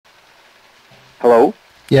Hello?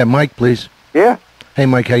 Yeah, Mike, please. Yeah, Hey,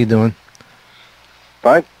 Mike, how you doing?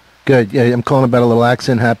 fine. Good. Yeah, I'm calling about a little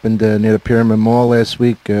accident happened near the Pyramid Mall last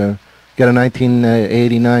week. Got a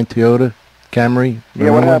 1989 Toyota Camry.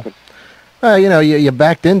 Yeah, what happened? You know, you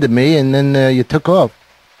backed into me and then you took off.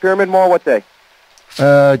 Pyramid Mall, what day?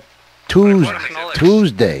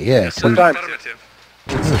 Tuesday, yeah. What time?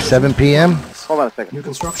 7 p.m.? Hold on a second. New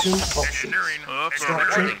construction option.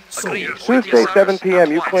 Construction sold. Tuesday, 7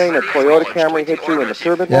 p.m. You claim a Toyota Camry hit you in the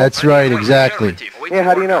Pyramid Mall? Yeah, that's right, exactly. Yeah,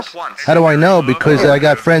 how do you know? How do I know? Because I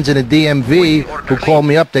got friends in the DMV who called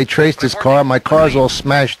me up. They traced his car. My car's all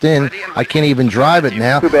smashed in. I can't even drive it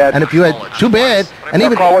now. Too bad. And if you had... Too bad. And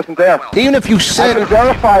Our car wasn't there. even if you I said... can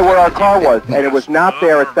verify where our car was, and it was not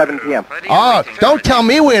there at 7 p.m. Oh, don't tell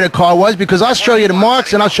me where the car was, because I'll show you the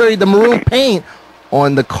marks and I'll show you the maroon paint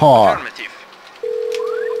on the car.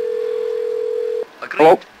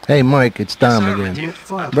 Hello? Hey, Mike, it's Dom again. Unit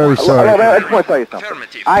fire. Very Hello, sorry. I just want to tell you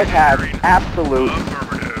something. I have absolute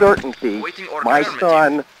certainty my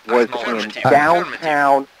son was in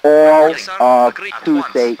downtown all of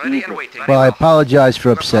Tuesday evening. Well, I apologize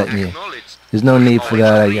for upsetting you. There's no need for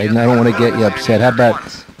that. I don't want to get you upset. How about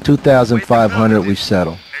 2,500 we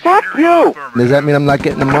settle? Fuck you! Does that mean I'm not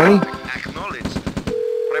getting the money?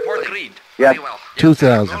 Yes.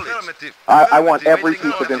 2,000. I want every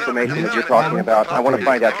piece of information that you're talking about. I want to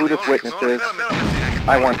find out who this witness is.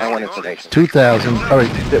 I want information. 2,000. All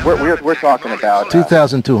right. We're talking about...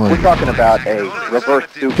 2,200. we're talking about a reverse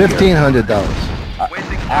dupe. $1,500.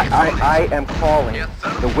 I am calling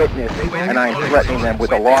the witness, and I am threatening them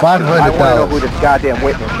with a lawsuit. $500. I want to know who this goddamn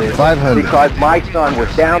witness is. 500. Because my son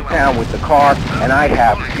was downtown with the car, and I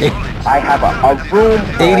have a room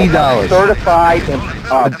full $80. of certified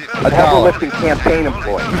 $1. lifting campaign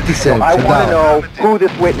employees. 50 So cents. I $1. want to know who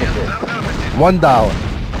this witness is. $1.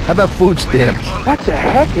 How about food stamps? What the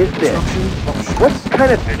heck is this? What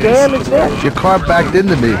kind of scam is this? Your car backed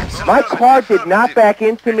into me. My car did not back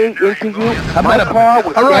into you. How My about car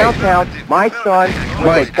was all right. downtown. My son was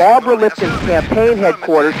Right. at Barbara Lipton's campaign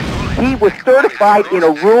headquarters. He was certified in a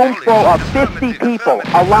room full of 50 people.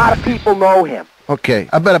 A lot of people know him. Okay,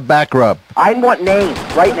 I better back rub. I want names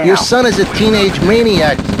right now. Your son is a teenage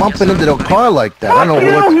maniac bumping into a car like that. I don't Fuck know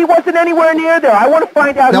you! what... He wasn't anywhere near there. I want to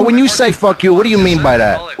find out. Now, who when you say fuck you, what do you mean by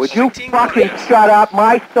that? Would you fucking shut up?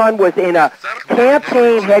 My son was in a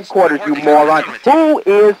campaign headquarters, you moron. Who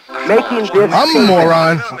is making this? I'm a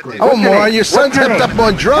moron. I'm a moron. Your son's What's your hooked name? up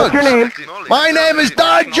on drugs. What's your name? My name is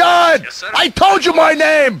Don John. I told you my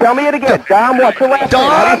name. Tell me it again. Dom, what's your last name?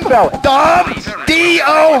 How do you spell it? Dom,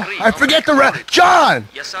 D-O, I forget the rest. John,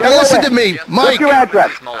 now listen to me, What's Mike. your address?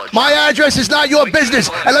 My address is not your business.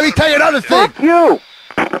 And let me tell you another thing. Fuck you!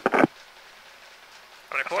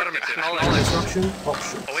 Construction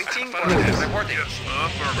option.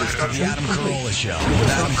 The Adam Carolla Show with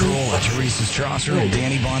Adam Carolla, Teresa Strasser, and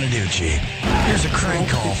Danny Bonaducci. Here's a crank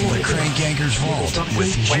call from the Crank Yankers Vault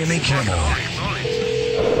with Jimmy Kimmel.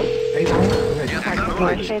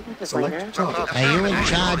 Select target. Are you in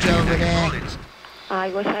charge over there? I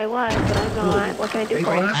wish I was, but I'm not. What can I do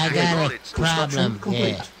for you? I got a problem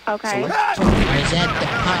here. Okay. I was at the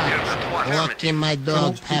park walking my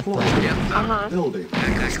dog Pepper, Uh-huh. Building.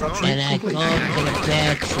 Construction and I go complete. to the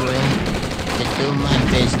tax room to do my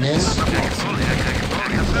business.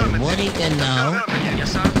 And what do you know?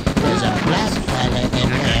 There's a black fella in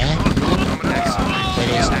there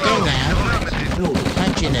with his thing out, Building.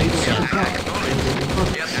 touching himself.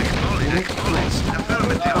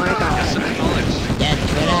 That's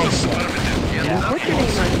what I said. What's your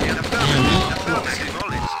name,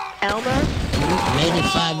 Elmer, Elmer? I'm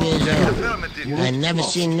 85 years old. I never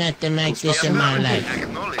seen nothing like this in my life.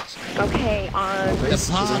 Okay, The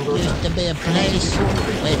park used to be a place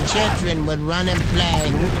where children would run and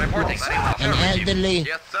play, and elderly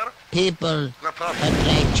people would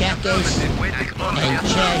play checkers and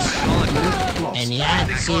chess and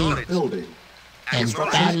Yahtzee Building. and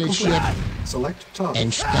Battleship Select target.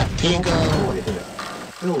 and Stratego Deploy here.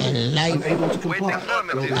 Building. and Life Unable to comply.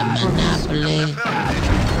 Building. and Monopoly Cannot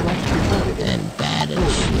deploy here. and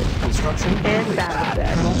Battleship. Construction and complete. Battleship.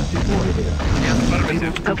 Cannot deploy here.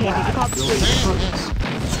 Unable to Okay, did you call the police?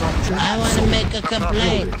 Construction. I want to make a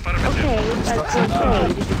complaint. Okay, that's okay.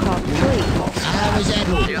 Did you call the police? I was at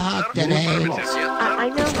the park today. I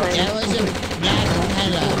know, There honey. was a black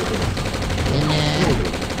fellow in there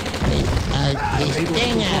with his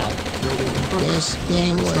thing out. This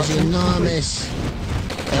thing was enormous.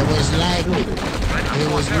 It was like he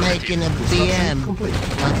was making a BM,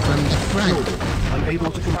 but from the front.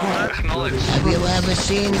 Unable to comply. Building. Have you ever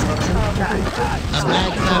seen a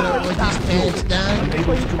black fellow with his pants down?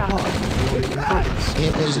 Unable to comply.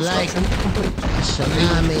 It was like a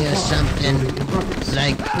tsunami or something.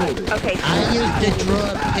 Like, Okay, I used to draw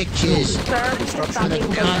pictures sir, we can for stop the you.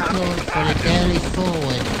 cartoon for the Daily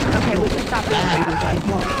Forward. Okay, we can stop you.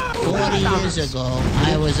 40 years ago,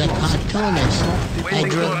 I was a cartoonist. I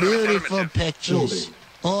drew beautiful pictures,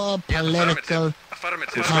 all political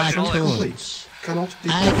cartoons.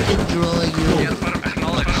 I could draw you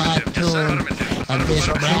a cartoon of this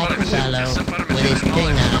black fellow with his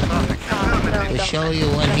thing out to show you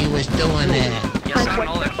what he was doing there. What's your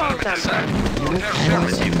phone number? I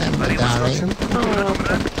don't remember, darling.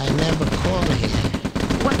 I never called here.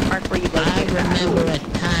 What park were you I going to? remember a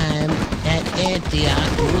time at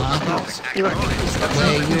Antioch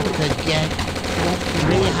where you could get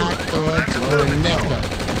 3 hot dogs for a nickel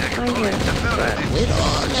with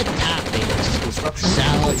all the toppings: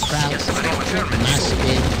 sauerkraut,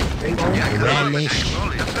 mustard, relish,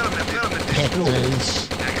 pickles,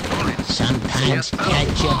 sometimes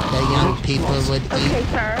ketchup the young people would Okay, eat,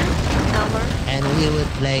 sir. Elmer. and we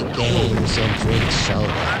would play games and drink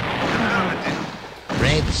soda.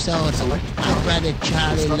 Grape soda. My brother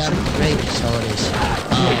Charlie loved grape sodas.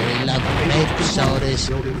 Oh, we loved grape sodas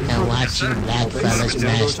and watching black fellas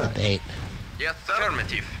masturbate. Yes,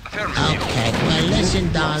 affirmative. Okay, well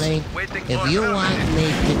listen, darling. If you want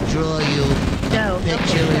me to draw you No, a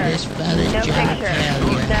picture of this fella's No John picture.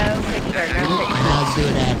 Failure, No picture. No picture. I'll do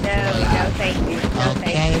that No, for no, you. thank you. No,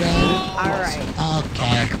 Okay thank you. then? All right.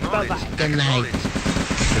 Okay. Bye-bye. Good night.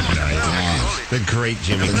 The great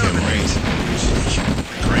Jimmy Kimmery.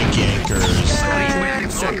 Crank Yankers.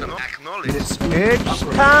 It's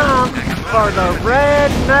time for the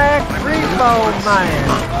Redneck Repo Man.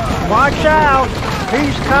 Watch out,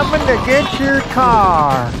 he's coming to get your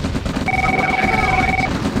car.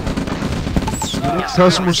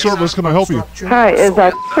 Customer service, can I help you? Hi, is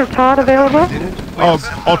Sir Todd available?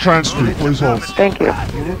 I'll transfer you, please hold. Thank you.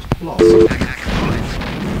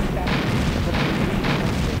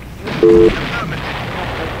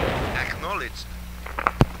 Acknowledged.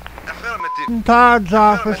 Affirmative. Todd's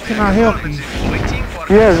office, can I help you?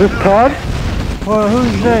 Yeah, is this Todd? Well,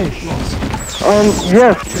 who's this?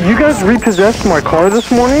 Yes, you guys repossessed my car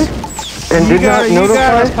this morning and You did not gotta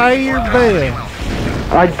notify. pay your bill.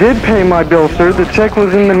 I did pay my bill, sir. The check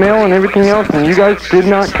was in the mail and everything else, and you guys did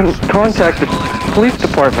not contact the police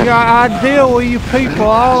department. Yeah, I deal with you people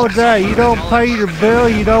all day. You don't pay your bill,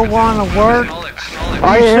 you don't want to work.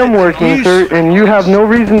 I am working, you sir, and you have no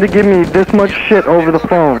reason to give me this much shit over the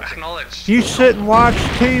phone. You sit and watch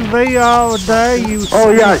TV all day. You.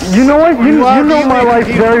 Oh yeah, you know what? You know my life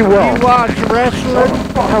very well. You watch wrestling.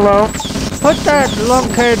 Hello? Put that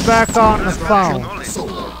lunkhead back on the phone.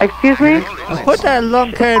 Excuse me? Put that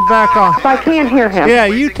lunkhead back on. I can't hear him. Yeah,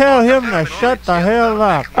 you tell him to shut the hell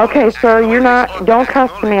up. Okay, sir, don't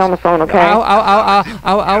cuss to me on the phone, okay?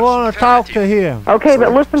 I want to talk to him. Okay,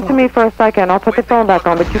 but listen to me for a second. I'll put the phone back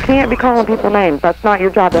on, but you can't be calling people names. That's not your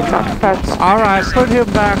job. That's not professional. All right, put him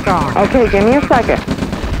back on. Okay, give me a second.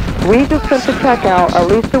 We just sent the check out at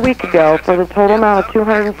least a week ago for the total amount of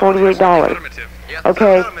 $248.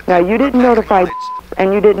 Okay, now you didn't notify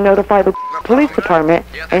and you didn't notify the police department,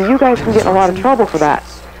 and you guys can get in a lot of trouble for that.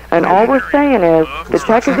 And all we're saying is, the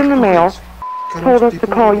check is in the mail, told us to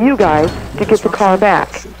call you guys to get the car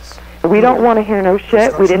back. We don't want to hear no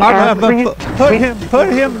shit. We didn't ask for you. Put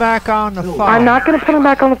him back on the phone. I'm not going to put him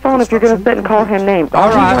back on the phone if you're going to sit and call him names. All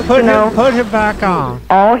right, put him back on.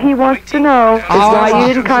 All he wants to know is why you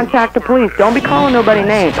didn't contact the police. Don't be calling nobody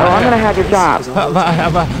names, or I'm going to have your job.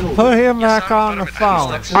 Put him back on the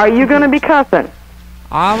phone. Are you going to be cussing?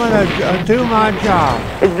 I'm going to do my job.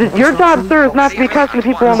 Your job, sir, is not to be cussing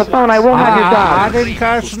people on the phone. I will have your job. I didn't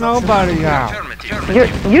cuss nobody out.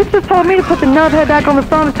 You just told me to put the nubhead back on the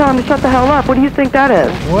phone and tell him to shut the hell up. What do you think that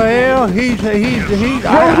is? Well, he's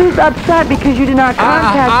upset because you did not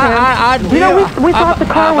contact him. We thought the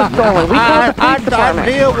car was stolen. We called the police department.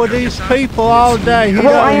 I deal with these people all day.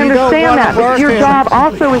 I understand that, but your job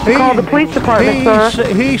also is to call the police department,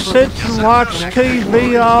 sir. He sits and watches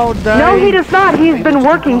TV all day. No, he does not. He's been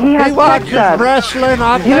working. He has watches wrestling.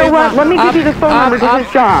 You know what? Let me give you the phone number to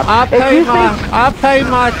his job. I pay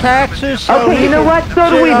my taxes. Okay, you know what? So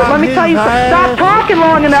do we. But let me tell you something. Stop talking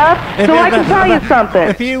long enough so I can tell you something.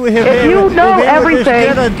 If you know everything,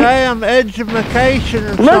 just get a damn education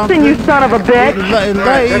or something. Listen, you son of a bitch.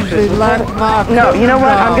 Lazy like my. No, you know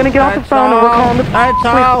what? I'm gonna get off the phone and we're calling the police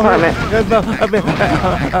department.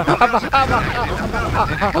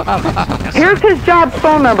 Here's his job's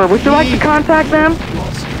phone number. Would you like to contact them?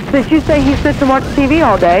 Since you say he sits and watches TV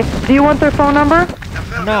all day, do you want their phone number?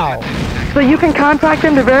 No. So you can contact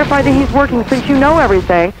him to verify that he's working since you know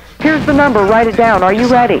everything. Here's the number. Write it down. Are you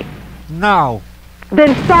ready? No.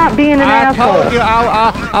 Then stop being an asshole. I told you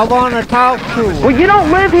I want to talk to him. Well, you don't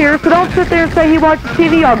live here, so don't sit there and say he watches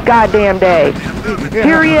TV all goddamn day.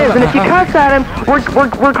 Here he is, and if you cuss at him, we're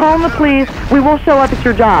calling the police. We will show up at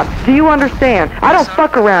your job. Do you understand? I don't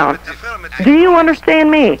fuck around. Do you understand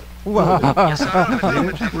me? He's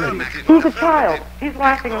a child. He's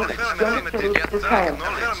laughing.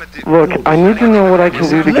 Look, I need to know what I can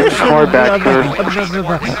do to get the car back, sir.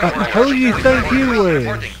 Who do you think you is?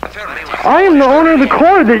 I am the owner of the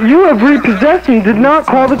car that you have repossessed and did not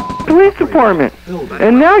call the police department.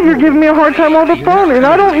 And now you're giving me a hard time on the phone, and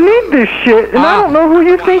I don't need this shit, and I don't know who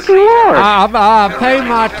you think you are. I pay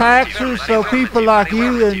my taxes so people like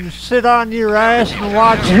you can sit on your ass and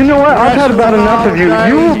watch. You know what? I've had about enough of you.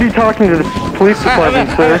 You will be talking to the police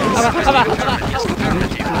department, sir.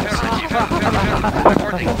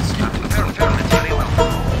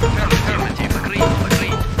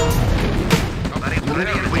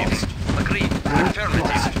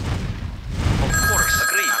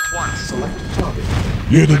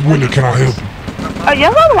 Yeah, then Willie, can I help you?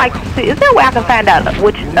 Yes, I would like to see. Is there a way I can find out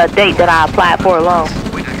which date that I applied for a loan?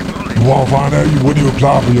 You want to find out when you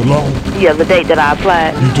apply for your loan? Yeah, the date that I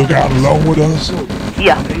applied. You took out a loan with us?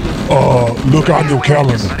 Yeah. Look on your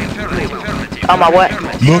calendar. On my what?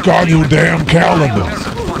 Look on your damn calendar.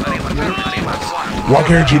 Why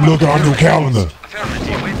can't you look on your calendar?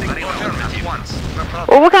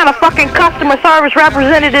 Well, what kind of fucking customer service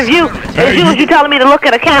representative you telling me to look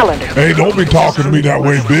at a calendar? Hey, don't be talking to me that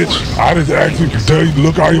way, bitch. I just actually can tell you to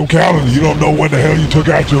look on your calendar. You don't know when the hell you took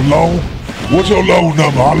out your loan? What's your loan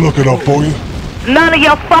number? I'll look it up for you. None of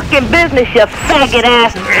your fucking business, you faggot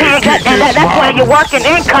ass. And that's why you're working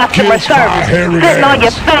in customer service. Sitting on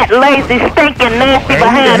your fat, lazy, stinking, nasty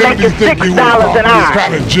behind making $6 an hour. It's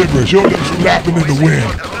kind of gibberish. You're just flapping in the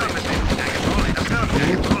wind.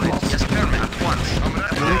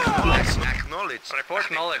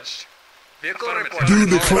 Report knowledge. Do you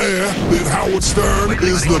declare that Howard Stern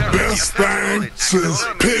is the best thing since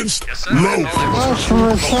pinched loaf?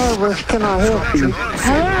 Customer service, can I help you?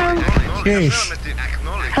 Hello? Yes.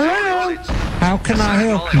 Hello? How can I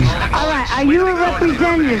help you? All right, are you a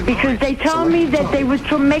representative? Because they told me that they would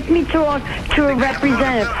make me talk to a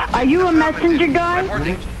representative. Are you a messenger guy?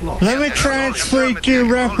 Let me transfer you to a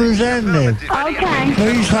representative. Okay.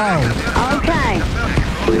 Please hold. Okay.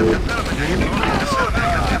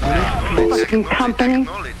 Fucking company.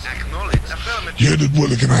 Yeah, this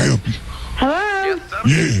Willie, can I help you? Hello?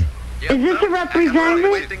 Yeah. Is this a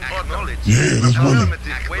representative? Yeah, that's Willie.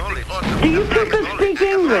 Do you people speak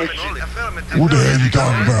English? What the hell are you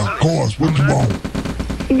talking about? Of course, what you want?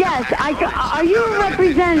 Yes, are you a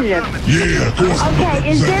representative? Yeah, of course. Okay,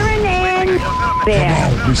 is there an end there?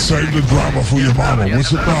 Come on, we save the drama for your mama. What's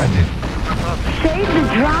the problem? Save the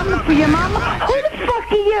drama for your mama? Who the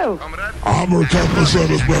fuck are you? I'm a customer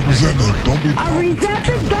service representative. Don't be a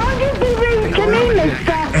representative? Don't you be rude to me,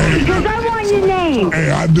 mister, because I want your name.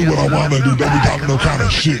 Hey, I do what I want to do. Don't be talking no kind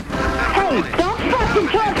of shit. Hey, don't fucking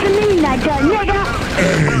talk to me like that, nigga.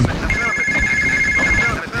 Hey.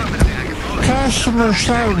 Customer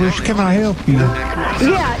service, can I help you?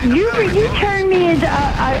 Yeah, you turned me into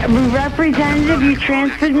a representative. You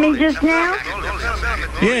transferred me just now?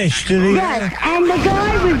 Yes, did he? Yes, and the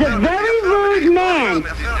guy was a very rude man.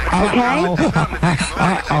 Okay?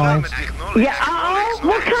 Uh-oh. Yeah, uh-oh?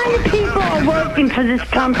 What kind of people are working for this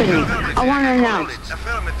company? I want to know.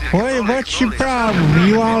 Wait, what's your problem?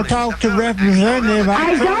 You want to talk to representative?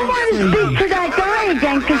 I don't want to speak to that guy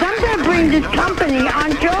again, because I'm going to bring this company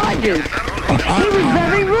on charges. He was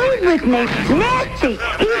very rude with me. Nasty.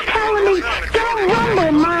 He's telling me, don't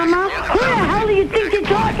rumble, mama. Who the hell do you think you're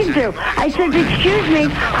talking to? I said, excuse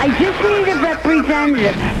me, I just need a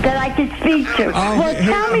representative that I can speak to. Well,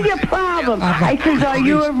 tell me your problem. I said, are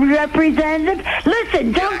you a representative?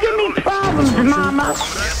 Listen, don't give me problems, mama.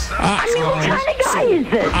 I mean, what kind of guy is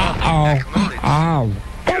this? Oh.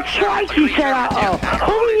 That's right, she said, uh-oh.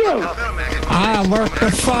 Who are you? I work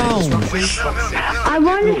the phone. I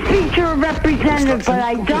want to speak to a representative, but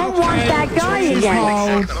I don't want that guy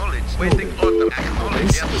again.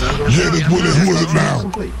 Yeah, this Willie, who is it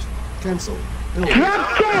now? Cancel.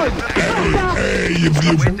 Drop dead. Hey, you.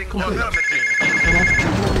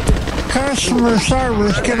 Customer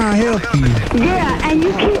service, can I help you? Yeah, and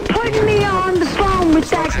you keep putting me on the phone with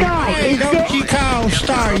that guy. Hey, don't you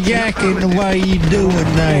start yakking the way you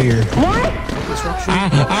doing there. What?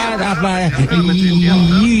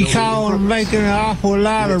 You calling making an awful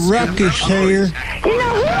lot of ruckus here. You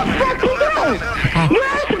know, who the fuck are you?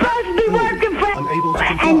 You're supposed to be working for...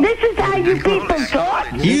 And this is how you people talk?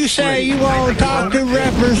 You say you want to talk to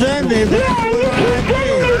representative. Yeah, and you keep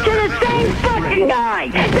getting me to the same fucking fucking guy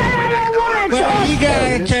that I don't want to talk Well, you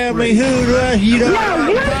gotta tell me who it was. You don't. No,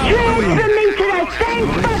 you transfer me to that same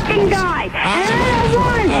fucking guy, and I don't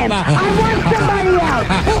want him. I want somebody else.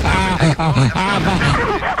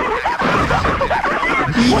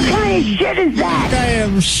 What kind of shit is that?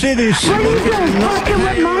 Damn city. What are you doing, fucking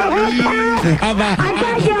with my head? I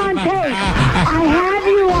got you on tape. I have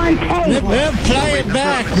you on tape. Well, play it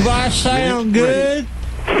back. Do I sound good?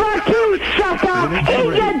 Fuck you, sucker. Eat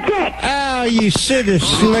your dick. Oh, you city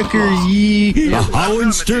slicker, ye. The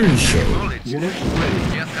Howard Stern Show. Unit ready.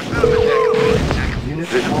 Unit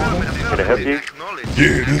Can I help you?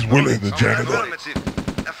 Yeah, this Willie the janitor.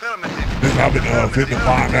 Listen, I've been fitting to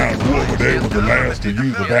find out who over there was the last to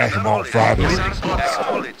use the bathroom on Friday.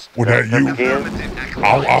 Was that you?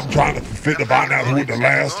 I'm trying to fit to find out who was the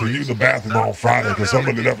last to use the bathroom on Friday because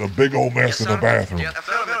somebody left a big old mess in the bathroom.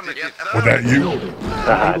 Was that you?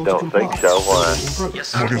 I don't think so. Why?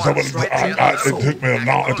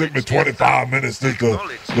 It took me 25 minutes just to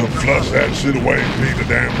flush that shit away and clean the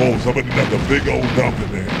damn bowl. Somebody left a big old dump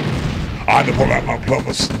in there. I had to pull out my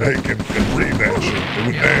plumber snake and read that shit. It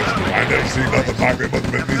was nasty. I never seen nothing like it. It must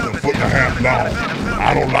have been at least a foot and a half long.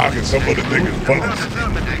 I don't like it. Somebody think it's funny.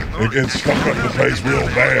 It gets stuck up in the face real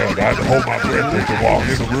bad. I had to hold my breath to walk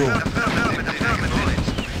in the room.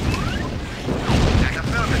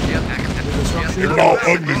 It was all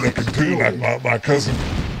ugly looking too, like my cousin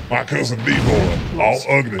B-boy. All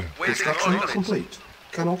ugly. Construction complete.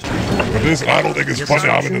 Cannot be But listen, I don't think it's funny.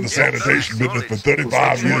 I've been in the sanitation business for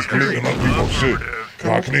 35 years cleaning up people's shit.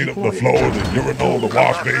 I clean up the floor, the urinal, the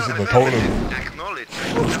wash basin, the toilet.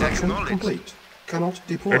 Construction complete. Cannot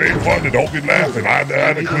deploy. It ain't funny. Don't be laughing. I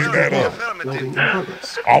had to clean that up. Building in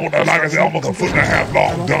progress. Like I said, almost a foot and a half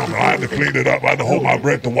long dump. And I had to clean it up. I had to hold my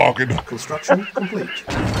breath to walk in. Construction complete.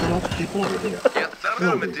 Cannot deploy here.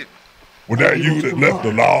 Building. Was that you that left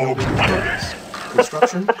the log?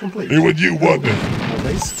 Construction complete. It was you, wasn't it? Our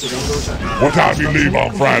base is under attack. What time you leave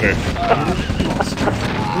on Friday?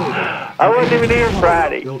 I wasn't even here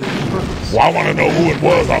Friday. Well, I want to know who it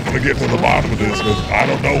was. I'm going to get to the bottom of this because I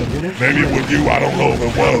don't know. Maybe it was you. I don't know if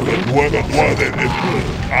it was. But whoever it was,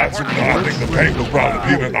 I think the paint was probably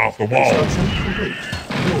peeling off the wall.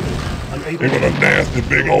 It was a nasty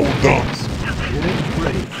big old dump.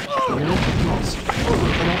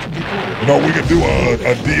 You know, we could do a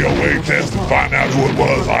DOA test and find out who it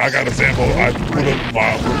was. I got a sample. I put it in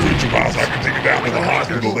my future box. I can take it down to the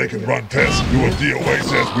hospital. They can run tests, do a DOA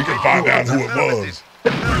test. We can find out who it was.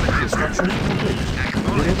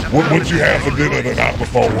 What'd you have for dinner the night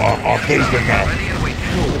before on Thursday night?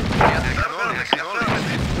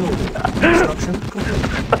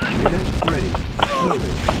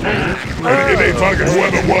 It ain't fucking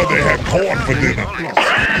whoever it was, they had corn for dinner.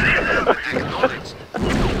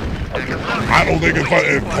 I don't think it's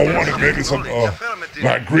funny. Corn and maybe some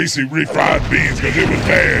like greasy refried beans because it was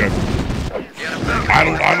bad. I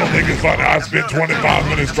don't think it's funny. I spent 25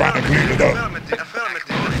 minutes trying to clean it up.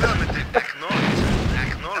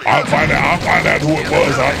 I'll find out who it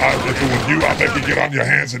was. If it was you, I'll make you get on your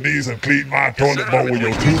hands and knees and clean my toilet bowl with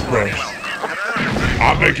your toothbrush.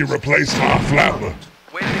 I'll make you replace my flapper.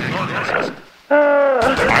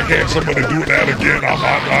 I can't somebody do that again. I'm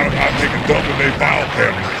taking dump in their file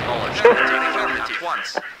cabinet.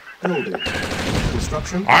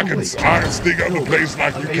 I can stick up the place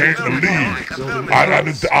like you can't believe.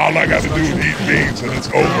 All I got to do is eat beans and it's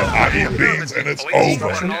over. I eat beans and it's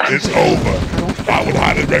over. It's over. I would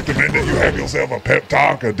highly recommend that you have yourself a pep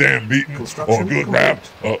talk, a damn beating, or a good rap,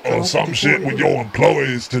 or some shit with your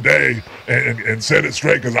employees today and set it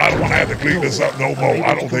straight because I don't want to have to clean this up no more.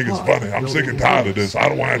 I don't think it's funny. I'm sick and tired of this. I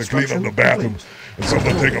don't want to have to clean up the bathroom. And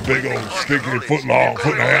someone take a big old sticky foot and a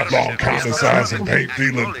half long counter size and paint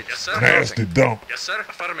feeling nasty dump. Yes, sir.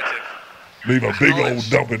 Affirmative. Leave a big old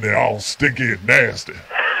dump in there all sticky and nasty.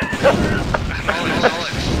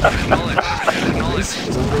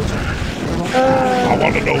 I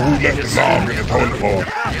want to know who left the log in the toilet bowl.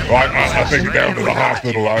 So I take it down to the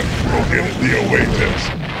hospital. I go get a DOA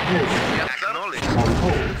test.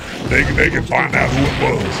 They can find out who it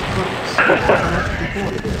was.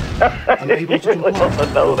 You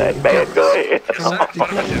don't know that, man. Go ahead.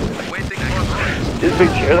 Just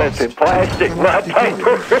make sure that's in plastic, not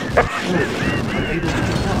paper.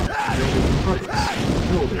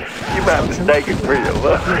 You might mistake it for your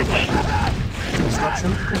lunch.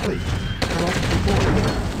 Construction complete.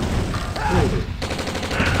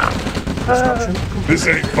 This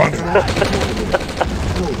ain't funny.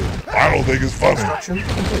 I don't think it's funny.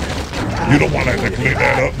 You don't want to have to clean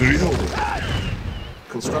that up, do you?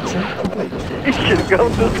 Construction complete. You should go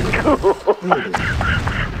to school.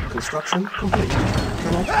 Construction complete.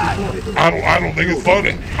 I don't think it's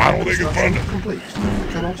funny. I don't think it's funny.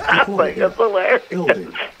 I think it's hilarious.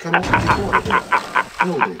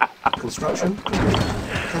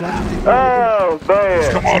 Oh,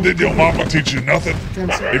 man. Come on, did your mama teach you nothing?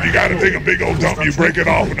 If you gotta take a big old dump, you break it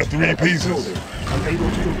off into 3 pieces.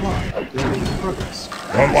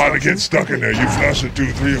 Otherwise it gets stuck in there. You flush it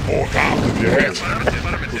 2, 3, or 4 times if you have to.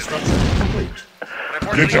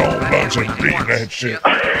 Get your own lunch and read that shit.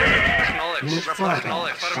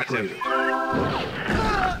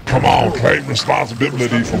 Come on, claim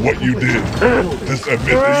responsibility for what you did. Just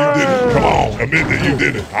admit that you did it. Come on, admit that you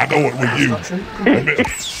did it. I know it was you. Admit,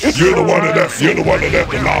 you're the one that left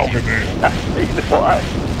the log in there. You know what?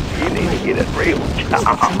 You need to get a real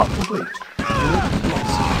job.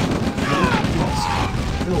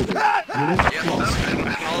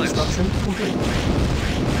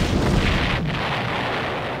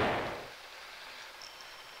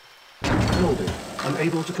 Building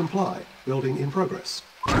unable to comply. Building in progress.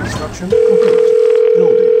 Construction complete.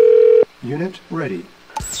 Building. Unit ready.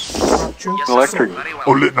 Structure electric.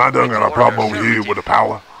 Oh, listen, I done got a problem over here with the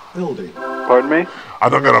power. Building. Pardon me? I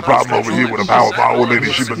done got a problem over here with the power. My old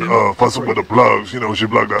lady, she been fussing with the plugs. You know, she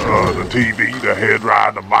plugged the TV, the hair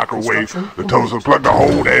dryer, the microwave, the toaster, plugged the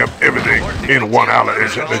whole damn everything in one outlet,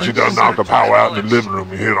 and she done knocked the power out in the living room.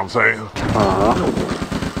 You hear what I'm saying?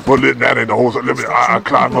 Well, listen, that ain't the whole. I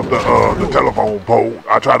climbed up the telephone pole.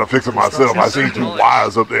 I tried to fix it myself. I seen 2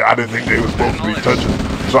 wires up there. I didn't think they were supposed to be touching.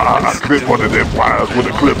 So I clipped one of them wires with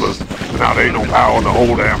the clippers. And now there ain't no power in the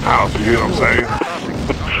whole damn house. You hear what I'm saying?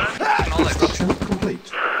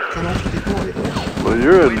 Well,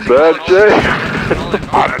 you're in bad shape.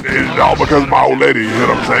 It's all because of my old lady, you hear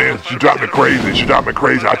what I'm saying? She drives me crazy. She drives me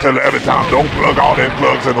crazy. I tell her every time, don't plug all them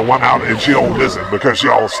plugs into one outlet, and she don't listen because she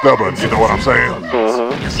all stubborn. You know what I'm saying?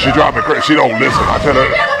 She drives me crazy. She don't listen. I tell her,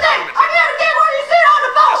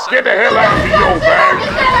 get the hell out of your bag.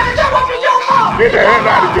 Get the hell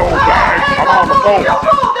out of your bag. I'm on the phone.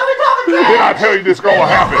 Didn't I tell you this gonna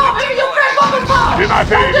happen? Didn't I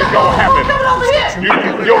tell you this gonna happen?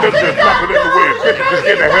 Your lips is flapping in the wind. Just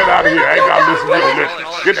get the hell out of here. I ain't gotta listen to your lips.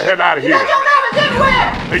 Get the hell out of here.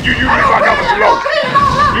 Hey, you leave my garbage alone.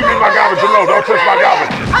 You leave my garbage alone. Don't touch my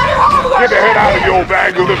garbage. Get the hell out of your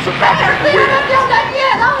bag. Your lips are flapping in the wind.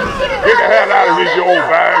 Get the hell out of here, you old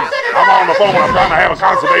bag. I'm on the phone. I'm trying to have a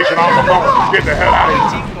conversation on the phone. Get the hell out of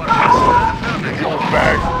here. You old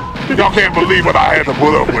bag. Y'all can't believe what I had to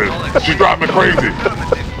put up with. She drives me crazy.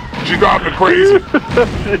 She drives me crazy.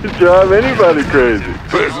 She drives anybody crazy.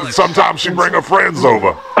 Sometimes she bring her friends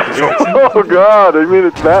over. Oh, God. I mean,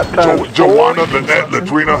 it's that time. Joanna, Lynette,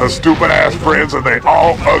 Latrina, her stupid ass friends, and they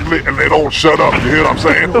all ugly, and they don't shut up. You hear what I'm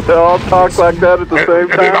saying? They all talk like that at the same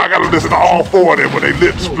time. And then I gotta listen to all 4 of them with their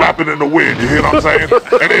lips flapping in the wind. You hear what I'm saying?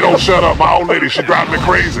 And they don't shut up. My old lady, she drives me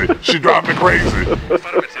crazy. She drives me crazy.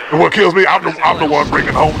 And what kills me, I'm the one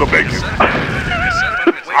bringing home the bacon.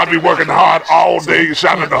 I be working hard all day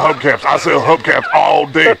shining the hubcaps. I sell hubcaps all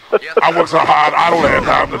day. I work so hard, I don't have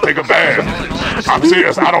time to take a bath. I'm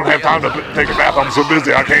serious, I don't have time to take a bath. I'm so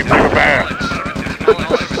busy, I can't take a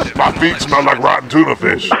bath. My feet smell like rotten tuna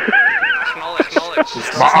fish.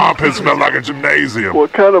 My armpits smell like a gymnasium.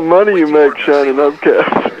 What kind of money you make shining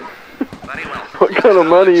hubcaps? What kind of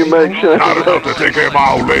money you make shining Not enough to take care of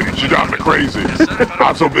my old lady. She drives me crazy.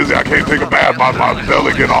 I'm so busy I can't take a bath. My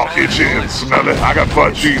belly get all itchy and smelly. I got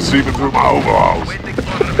butt cheese seeping through my overalls.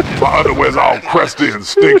 My underwear's all crusty and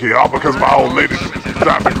stinky, all because my old lady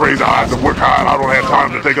drives me crazy. I have to work hard. I don't have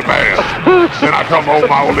time to take a bath. Then I come home,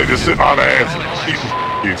 my old lady sitting on her ass eating.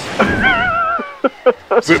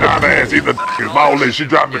 Sitting on her ass eating the my old lady, she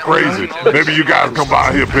drives me crazy. Maybe you guys come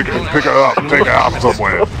by here, pick her up, take her out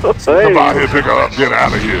somewhere. Come by here, pick her up, get her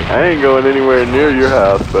out of here. I ain't going anywhere near your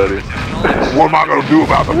house, buddy. What am I gonna do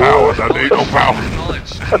about the power? There ain't no power.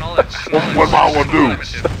 What am I gonna do?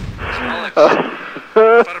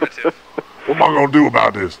 What am I gonna do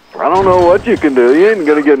about this? I don't know what you can do. You ain't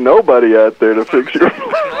gonna get nobody out there to fix your...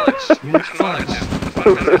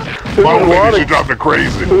 My old lady, she drives me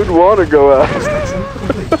crazy. Who'd want to go out?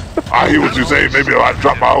 I hear what you say. Maybe I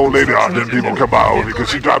drop my old lady off, then people come by over because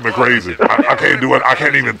she drives me crazy. I can't do it. I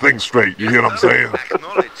can't even think straight. You hear what I'm saying?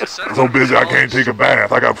 I'm so busy I can't take a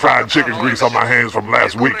bath. I got fried chicken grease on my hands from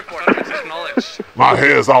last week. My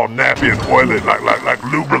hair's all nappy and oily like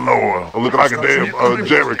Lubrilor. I look like a damn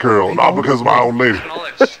Jerry curl. All because of my old lady.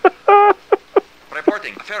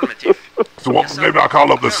 Reporting. Affirmative. So maybe I'll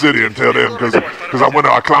call up the city and tell them because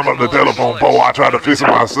I climbed up the telephone pole, I tried to fix it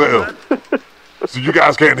myself. So you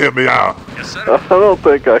guys can't help me out. I don't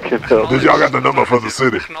think I can help. Did y'all got the number for the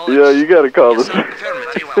city? Yeah, you gotta call the city.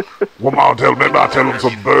 What am I gonna tell them? Maybe I'll tell them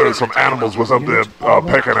some birds, some animals was up there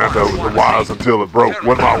pecking at the wires until it broke.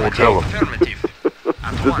 What am I gonna tell them?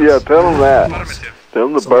 Just, yeah, tell them that. Tell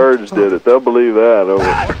them the birds did it. They'll believe that.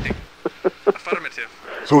 Over.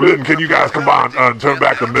 So then, can you guys combine and turn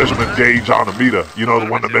back the measurement gauge on the meter? You know, the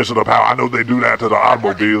one that measured up how. I know they do that to the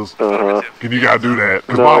automobiles. Can you guys do that?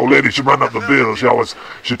 Because my old lady, she run up the bill.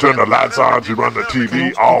 She turn the lights on. She run the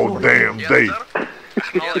TV all damn day.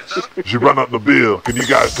 She run up the bill. Can you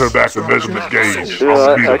guys turn back the measurement gauge on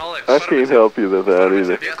the meter? I can't help you with that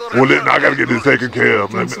either. Well, then I gotta get this taken care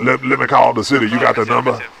of. Let me call the city. You got the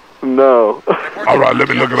number? No. All right, let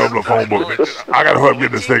me look it up in the phone book. I gotta help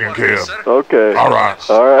get this taken care of. Okay. All right.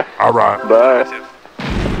 All right. All right. Bye.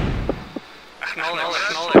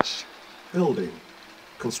 Acknowledge. Building.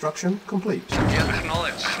 Construction complete.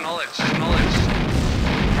 Acknowledge.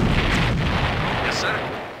 Yes, sir.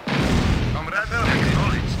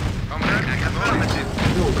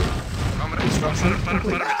 Building. Construction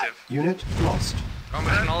complete. Unit lost.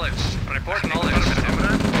 Acknowledge. Report knowledge.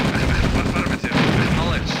 Affirmative.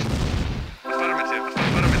 Acknowledge.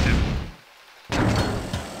 Affirmative.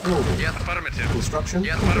 Building. Affirmative. Construction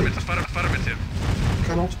Affirmative. complete. Affirmative.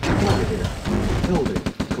 Cannot deploy here. Building.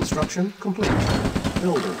 Construction complete.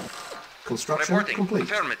 Building. Construction Reporting. complete.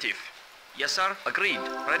 Affirmative. Yes, sir. Agreed.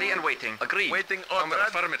 Ready and waiting. Agreed. Waiting order.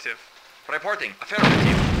 Affirmative. Reporting.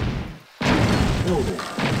 Affirmative. Building.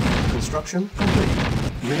 Construction complete.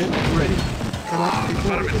 Unit ready. Cannot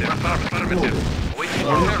deploy here. Affirmative. Waiting.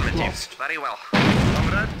 Unit Affirmative. lost. Very well.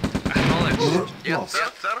 Comrade. Acknowledge. Unit Yes,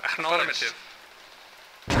 lost. sir. Affirmative.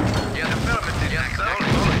 Yes, affirmative. Yes, sir.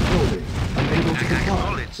 Building. Unable to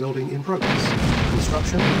comply. Building in progress.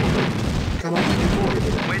 Construction complete. Cannot deploy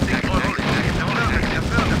here. Waiting order.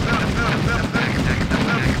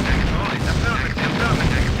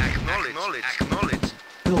 Acknowledge.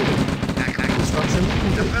 Building. Construction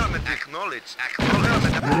complete. Acknowledge.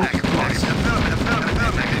 Unit lost.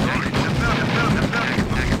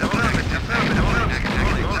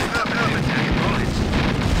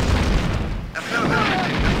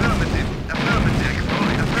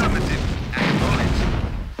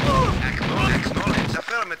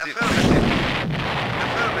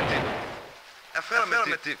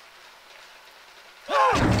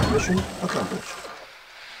 Mission accomplished.